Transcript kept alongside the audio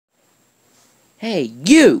Hey,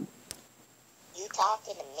 you! You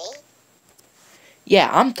talking to me? Yeah,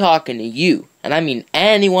 I'm talking to you, and I mean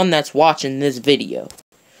anyone that's watching this video.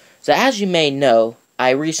 So as you may know, I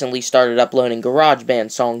recently started uploading Garageband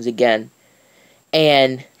songs again,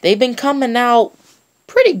 and they've been coming out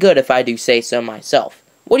pretty good if I do say so myself.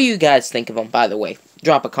 What do you guys think of them, by the way?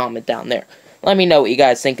 Drop a comment down there. Let me know what you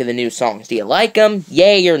guys think of the new songs. Do you like them?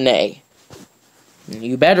 Yay or nay?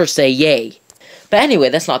 You better say yay. But anyway,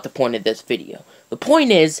 that's not the point of this video. The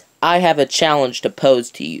point is, I have a challenge to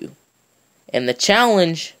pose to you. And the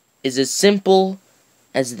challenge is as simple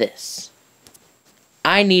as this.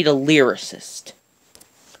 I need a lyricist.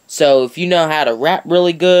 So if you know how to rap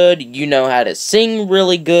really good, you know how to sing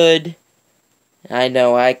really good. I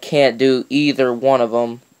know I can't do either one of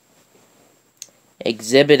them.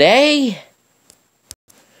 Exhibit A.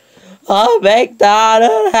 Oh,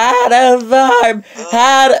 McDonald had a farm.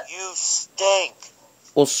 You stink.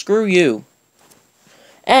 Well, screw you.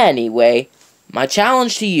 Anyway, my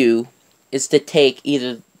challenge to you is to take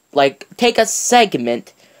a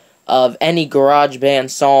segment of any Garageband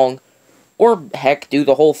song, or heck, do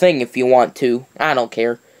the whole thing if you want to. I don't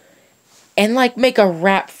care. And make a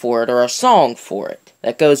rap for it or a song for it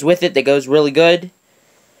that goes with it, that goes really good.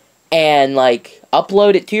 And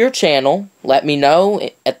upload it to your channel. Let me know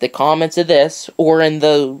at the comments of this or in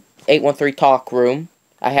the 813 talk room.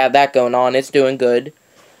 I have that going on. It's doing good.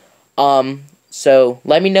 So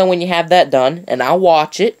let me know when you have that done, and I'll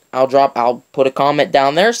watch it. I'll put a comment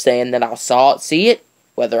down there saying that I'll see it,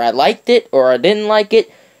 whether I liked it or I didn't like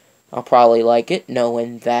it. I'll probably like it,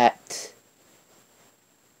 knowing that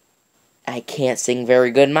I can't sing very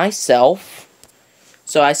good myself.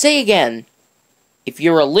 So I say again, if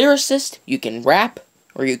you're a lyricist, you can rap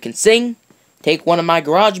or you can sing. Take one of my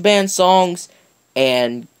Garageband songs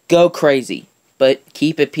and go crazy. But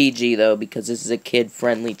keep it PG though, because this is a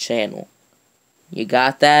kid-friendly channel. You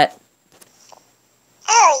got that?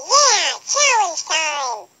 Oh yeah, challenge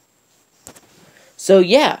time. So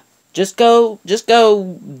yeah, just go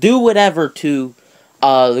do whatever to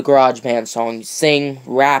the Garageband song. Sing,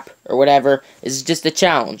 rap, or whatever. It's just a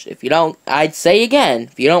challenge. If you don't, I'd say again,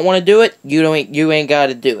 if you don't want to do it, you ain't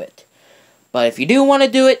gotta do it. But if you do want to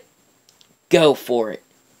do it, go for it.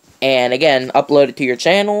 And again, upload it to your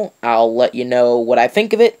channel. I'll let you know what I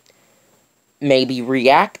think of it. Maybe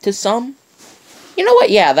react to some. You know what?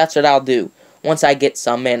 Yeah, that's what I'll do. Once I get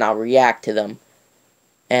some in, I'll react to them.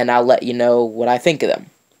 And I'll let you know what I think of them.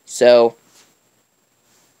 So,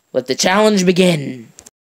 let the challenge begin.